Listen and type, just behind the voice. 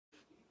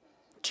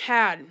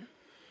Chad.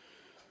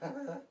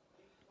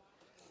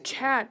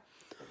 Chad.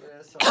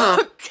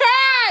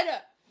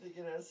 Chad!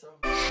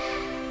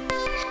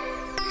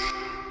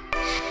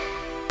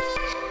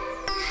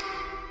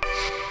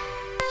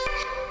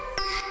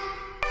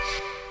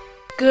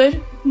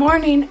 Good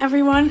morning,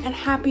 everyone, and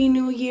Happy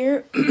New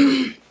Year.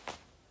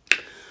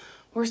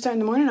 We're starting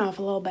the morning off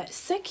a little bit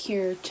sick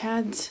here.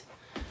 Chad's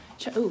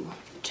got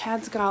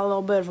a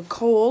little bit of a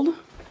cold. I don't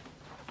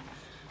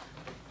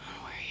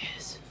know where he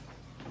is.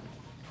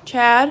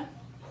 Chad,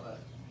 What?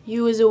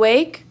 you is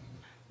awake?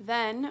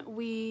 Then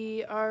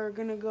we are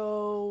gonna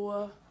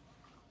go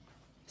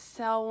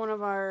sell one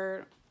of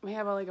our, we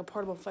have a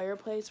portable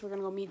fireplace. We're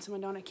gonna go meet someone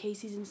down at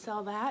Casey's and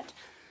sell that.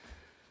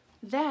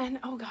 Then,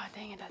 oh god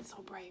dang it, that's so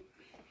bright.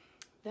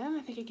 Then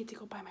I think I get to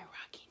go buy my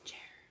rocking chair.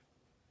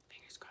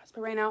 Fingers crossed.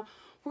 But right now,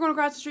 we're going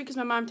across the street because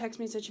my mom texted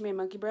me and said she made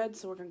monkey bread,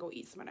 so we're going to go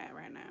eat some of that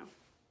right now.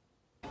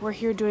 We're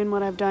here doing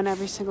what I've done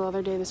every single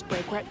other day this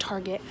break. We're at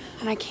Target,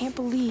 and I can't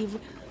believe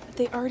that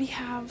they already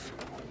have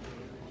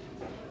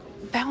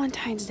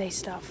Valentine's Day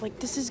stuff. Like,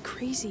 this is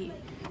crazy.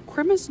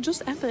 Christmas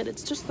just ended.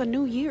 It's just the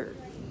new year.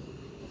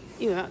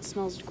 Ew, that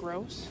smells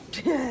gross.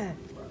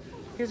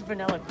 Here's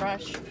Vanilla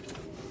Crush.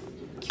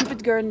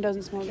 Cupid's Garden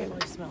doesn't smell Can't good.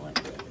 really smell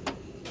it.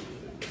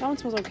 That one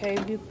smells okay.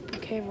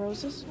 Bouquet of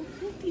roses. How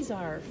cute these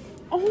are.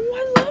 Oh,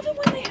 I love it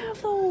when they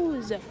have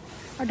those.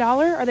 Are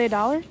they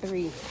 $1?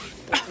 Three.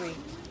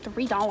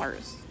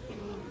 $3.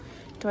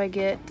 Do I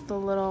get the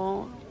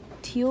little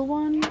teal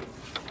one,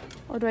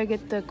 or do I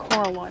get the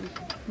coral one,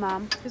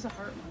 Mom? Here's a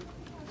heart one.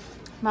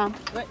 Mom,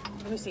 What?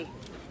 Let me see.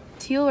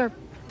 teal or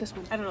this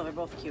one? I don't know. They're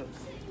both cute.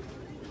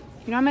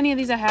 You know how many of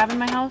these I have in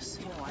my house?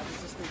 No, I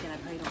was just thinking I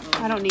probably don't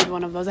know. I don't need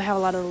one of those. I have a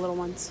lot of the little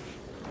ones.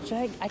 Should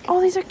I can, Oh,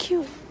 these are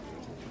cute.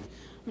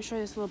 Let me show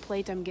you this little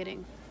plate I'm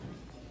getting.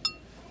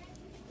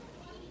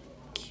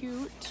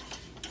 Cute.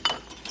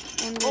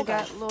 And they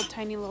got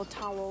tiny little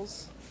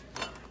towels.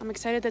 I'm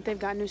excited that they've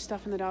got new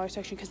stuff in the dollar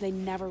section because they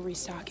never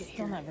restock it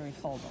here. Still not very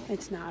full though.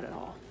 It's not at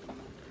all.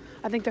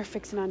 I think they're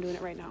fixing on doing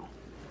it right now.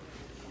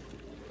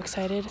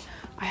 Excited.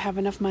 I have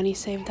enough money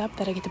saved up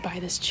that I get to buy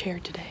this chair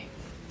today.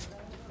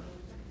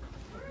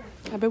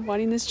 I've been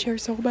wanting this chair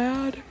so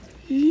bad.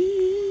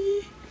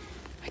 I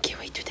can't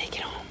wait to take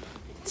it home.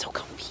 It's so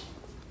comfy.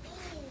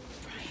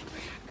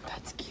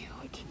 That's cute.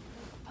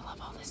 I love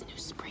all this new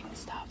spring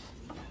stuff.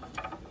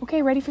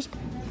 Okay, ready for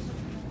spring?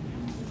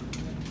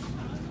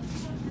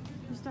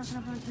 You stocking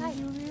up on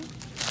candy over here?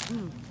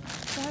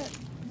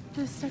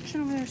 This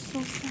section over there is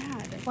so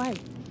sad. Why?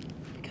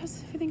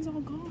 Because everything's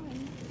all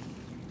gone.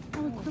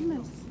 All the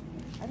Christmas.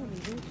 I don't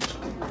need it.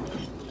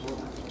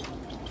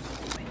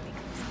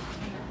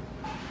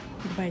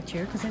 Did you buy a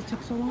chair because that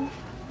took so long?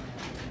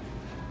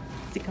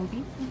 Is it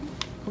comfy?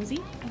 Cozy?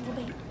 A little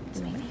bit.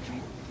 It's my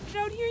favorite. Get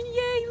out here and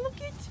yay!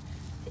 Look it!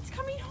 It's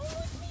coming home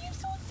with me. I'm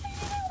so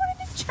excited. I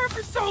wanted this chair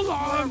for so You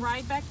want long. to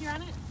ride back here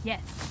on it?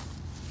 Yes.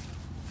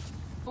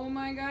 Oh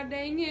my god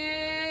dang it!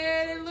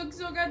 It looks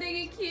so god dang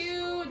it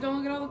cute. Don't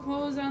look at all the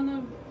clothes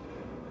on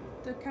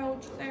the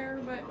couch there,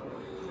 but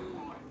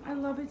I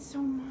love it so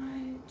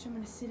much. I'm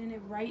gonna sit in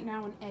it right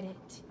now and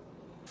edit.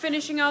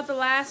 Finishing out the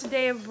last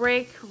day of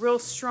break real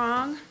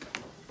strong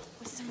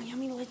with some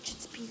yummy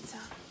Lich's pizza.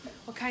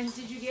 What kinds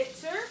did you get,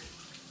 sir?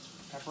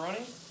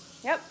 Pepperoni,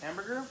 Yep.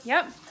 hamburger,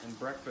 Yep. and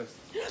breakfast.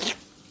 That's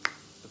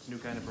a new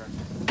kind of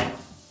breakfast.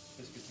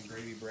 Biscuits and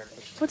gravy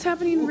breakfast. What's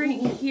happening right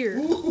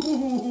here?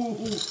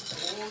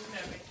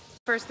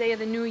 First day of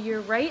the new year,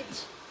 right?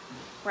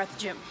 We're at the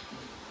gym.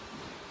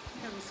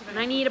 And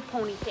I need a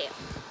ponytail.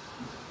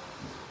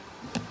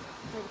 I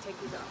can take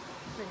these off.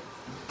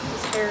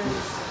 This hair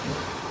is...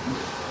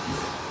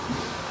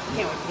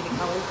 Can't wait to get it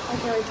colored. I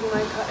can't wait to get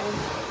mine cut in.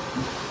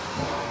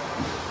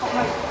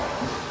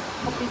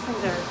 Hope these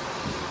things are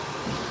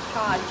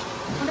charged.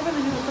 I wonder when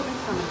the new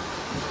equipment's coming.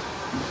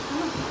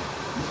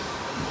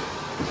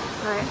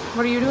 Alright,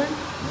 what are you doing?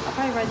 I'll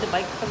probably ride the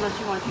bike unless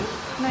you want to.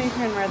 No, you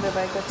can ride the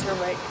bike. That's your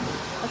bike.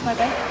 That's my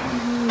bike?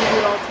 You do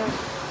it all the time.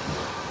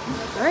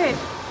 Alright.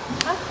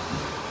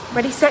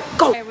 Ready, set,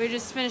 go! Okay, we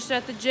just finished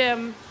at the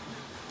gym.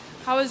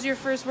 How was your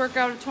first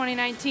workout of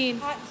 2019?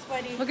 Hot and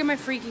sweaty. Look at my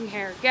freaking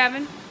hair.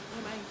 Gavin,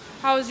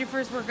 how was your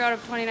first workout of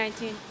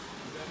 2019?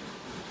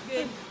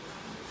 Good.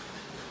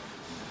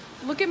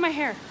 Look at my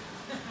hair.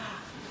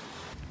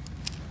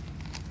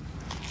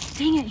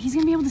 Dang it, he's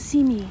gonna be able to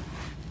see me.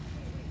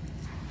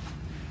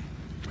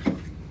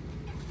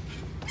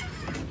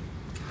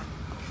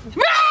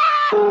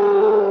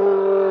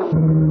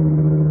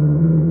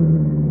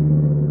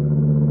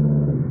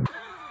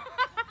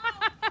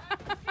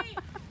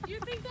 Do you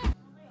think that?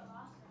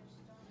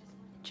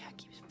 Jack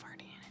keeps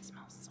farting and it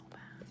smells so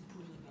bad.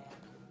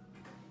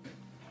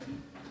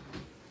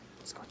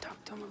 Let's go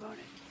talk to him about it.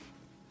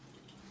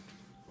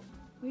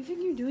 What do you think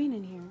you're doing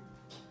in here?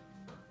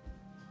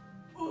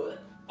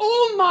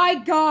 Oh my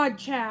god,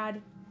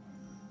 Chad!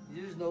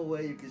 There's no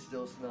way you can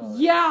still smell it.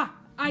 Yeah,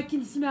 I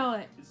can smell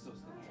it. It's still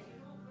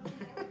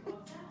stinky.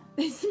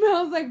 It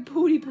smells like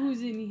pooty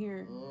poos in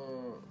here.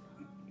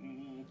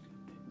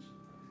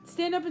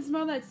 Stand up and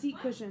smell that seat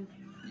cushion.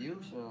 You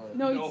smell it.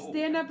 No, No.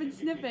 stand up and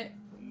sniff it.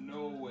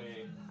 No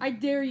way. I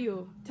dare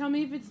you. Tell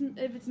me if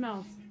it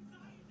smells.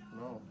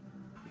 No.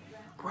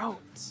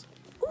 Gross.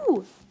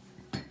 Ooh.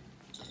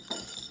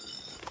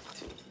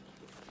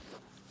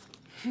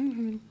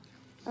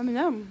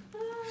 M&M.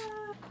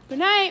 Good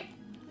night.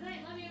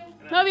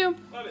 Love you.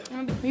 Love it.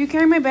 Will you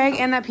carry my bag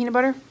and that peanut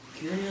butter?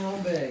 Carry your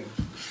own bag.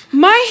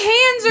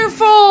 My hands are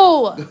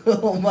full.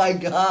 Oh my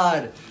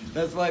god.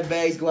 That's why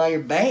bags go on your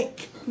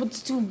bank. Well,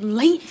 it's too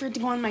late for it to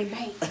go on my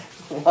bank.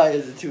 Why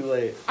is it too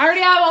late? I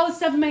already have all the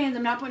stuff in my hands.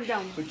 I'm not putting it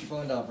down. Put your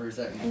phone down for a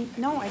second.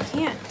 No, I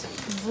can't.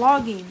 I'm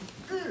vlogging.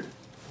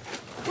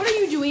 What are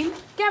you doing?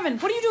 Gavin,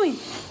 what are you doing?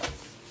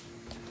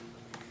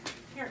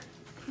 Here.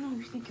 No,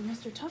 you're thinking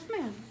Mr. Tough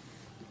Man.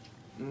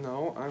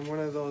 No, I'm one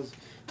of those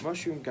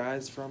mushroom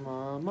guys from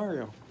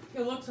Mario.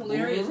 It looks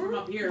hilarious from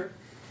up here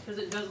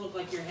because it does look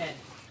like your head.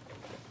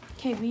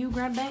 Okay, will you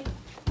grab that?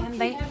 And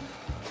that?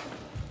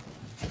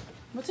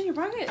 What's in your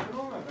pocket? I don't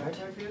know what my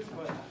backpack is,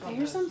 but I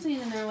hear something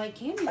in there like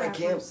candy I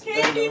wrappers.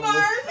 can't. Candy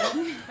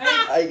bars.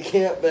 I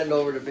can't bend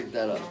over to pick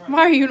that up.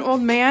 Why, are you an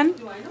old man?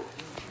 Do I know?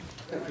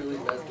 I really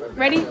messed my back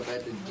Ready? up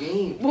at the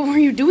gym. What were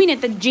you doing at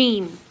the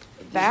gym?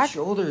 Back?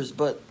 Shoulders,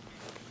 but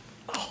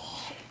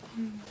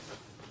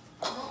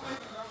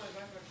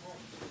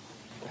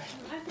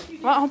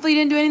Well, hopefully you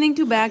didn't do anything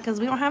too bad because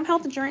we don't have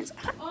health insurance.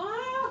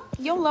 Oh,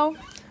 YOLO. All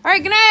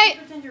right, good night.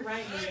 pretend you're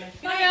right.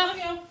 Good Love night,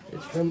 you. love you.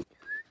 it's from.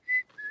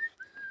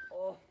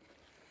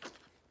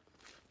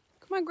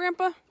 Come on,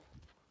 Grandpa.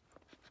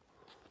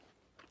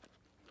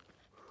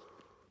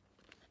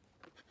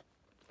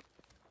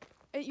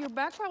 Your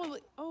back probably...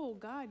 Oh,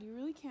 God, you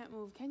really can't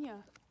move, can you?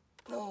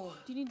 No.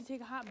 Do you need to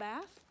take a hot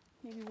bath?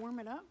 Maybe warm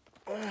it up?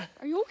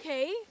 Are you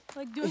okay?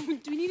 Like, do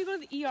we need to go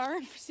to the ER? Are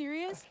you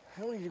serious?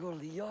 I don't need to go to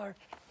the ER.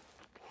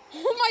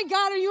 Oh, my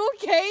God, are you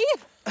okay?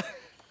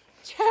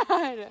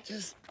 Chad.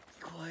 Just be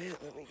quiet.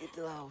 Let me get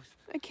to the house.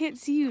 I can't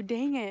see you.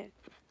 Dang it.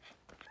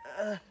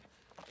 I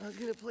was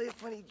gonna play a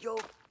funny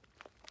joke.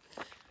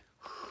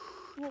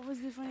 What was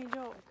the funny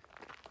joke?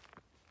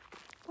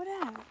 What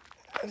at?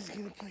 I was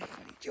gonna play a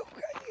funny joke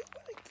on you,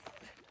 but I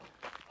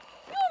can't.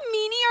 You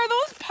meanie, are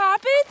those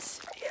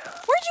poppets? Yeah.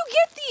 Where'd you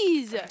get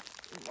these?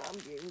 Mom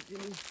gave it to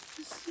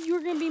me. You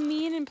were gonna be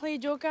mean and play a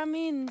joke on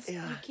me and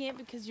Yeah. you can't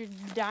because you're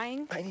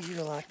dying? I need you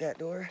to lock that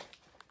door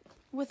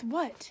With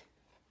what?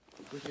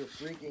 with your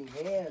freaking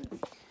hands.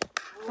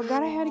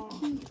 Forgot I had a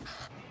key.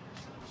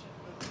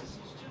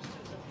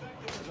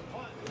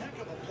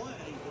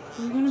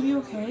 Are you gonna be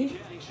okay?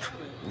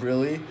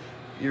 Really?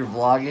 You're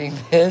vlogging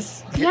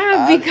this?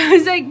 Yeah,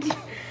 because I...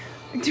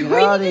 Do Get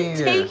I outta need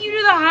to here. take you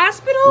to the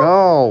hospital?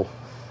 No.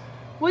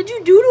 What'd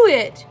you do to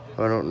it?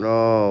 I don't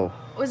know.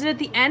 Was it at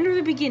the end or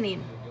the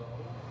beginning?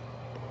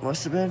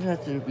 Must have been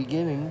at the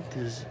beginning,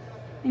 because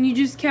And you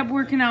just kept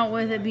working out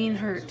with it being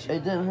hurt.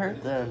 it didn't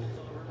hurt then.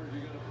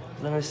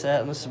 Then I sat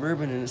in the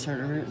Suburban and it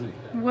started hurting.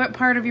 What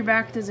part of your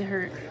back does it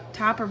hurt?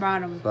 Top or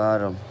bottom?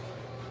 Bottom.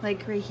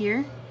 Like right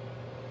here?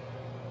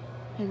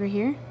 Like right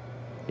here?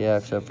 Yeah,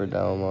 except for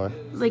down more.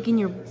 Like in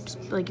your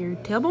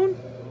tailbone?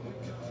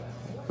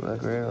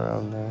 Like right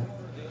around there.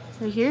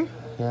 Right here?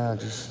 Yeah,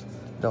 just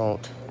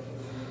don't.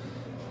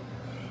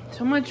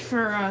 So much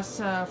for us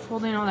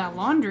folding all that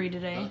laundry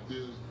today.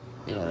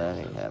 Yeah, that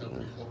ain't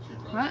happening.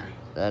 What?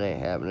 That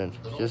ain't happening.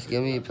 Just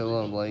give me a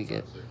pillow and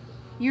blanket.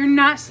 You're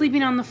not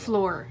sleeping on the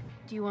floor.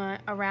 Do you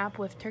want a wrap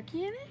with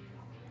turkey in it?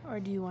 Or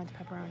do you want the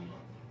pepperoni?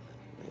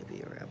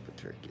 Maybe a wrap with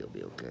turkey will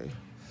be okay.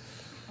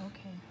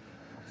 Okay.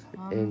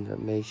 And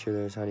make sure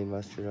there's honey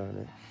mustard on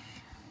it.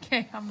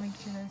 Okay, I'll make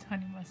sure there's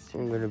honey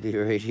mustard. I'm gonna be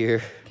right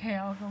here. Okay,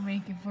 I'll go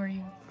make it for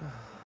you.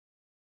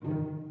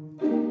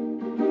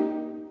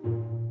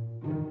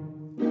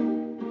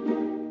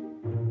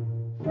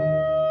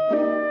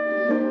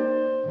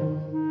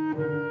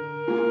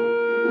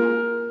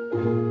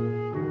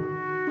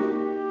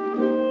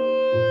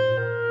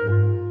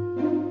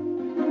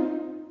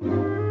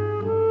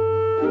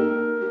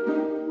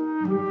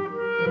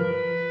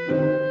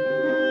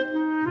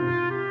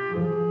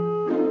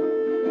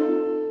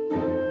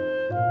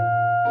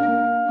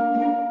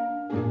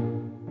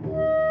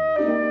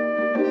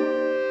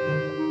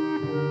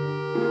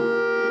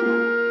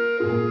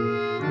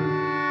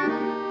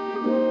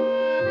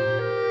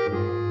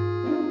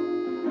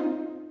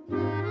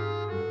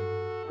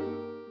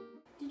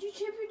 Did you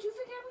chip your tooth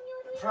again when you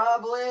were doing that?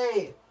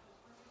 Probably.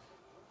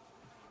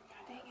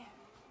 God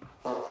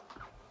dang it.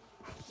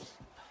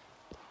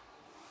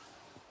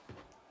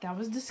 That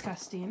was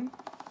disgusting.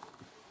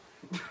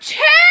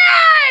 Chad!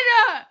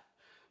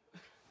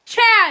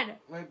 Chad!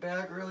 My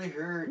back really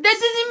hurts. That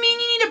doesn't mean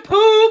you need to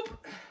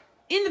poop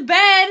in the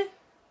bed.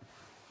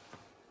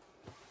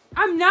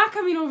 I'm not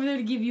coming over there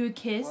to give you a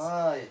kiss.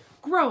 Why?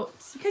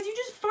 Gross. Because you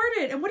just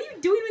farted. And what are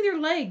you doing with your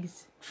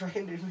legs?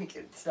 Trying to make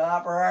it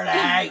stop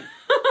hurting.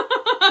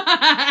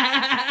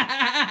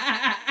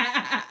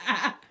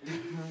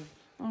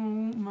 Oh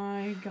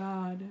my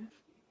God.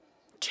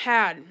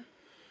 Chad.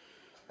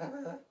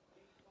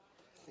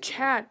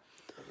 Chad.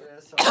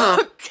 Chad!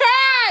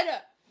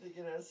 I think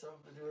it has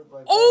something to do with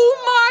my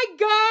Oh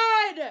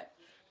my God!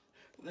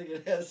 think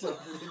it has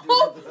something to do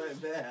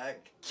with my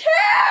back.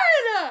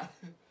 Ted!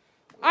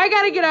 I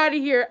gotta get out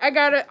of here.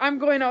 I'm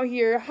going out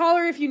here.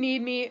 Holler if you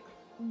need me.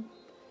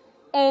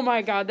 Oh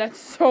my god, that's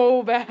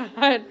so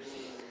bad.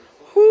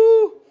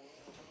 Whoo.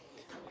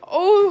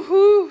 Oh,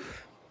 whoo.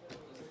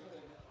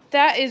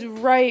 That is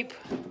ripe.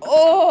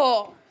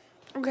 Oh.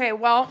 Okay,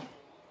 well,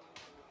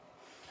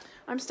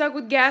 I'm stuck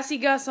with Gassy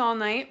Gus all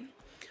night.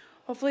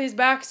 Hopefully his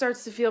back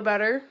starts to feel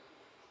better.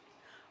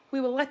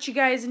 We will let you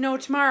guys know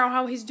tomorrow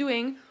how he's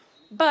doing.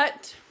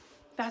 But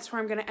that's where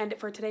I'm going to end it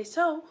for today.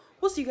 So,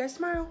 we'll see you guys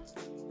tomorrow.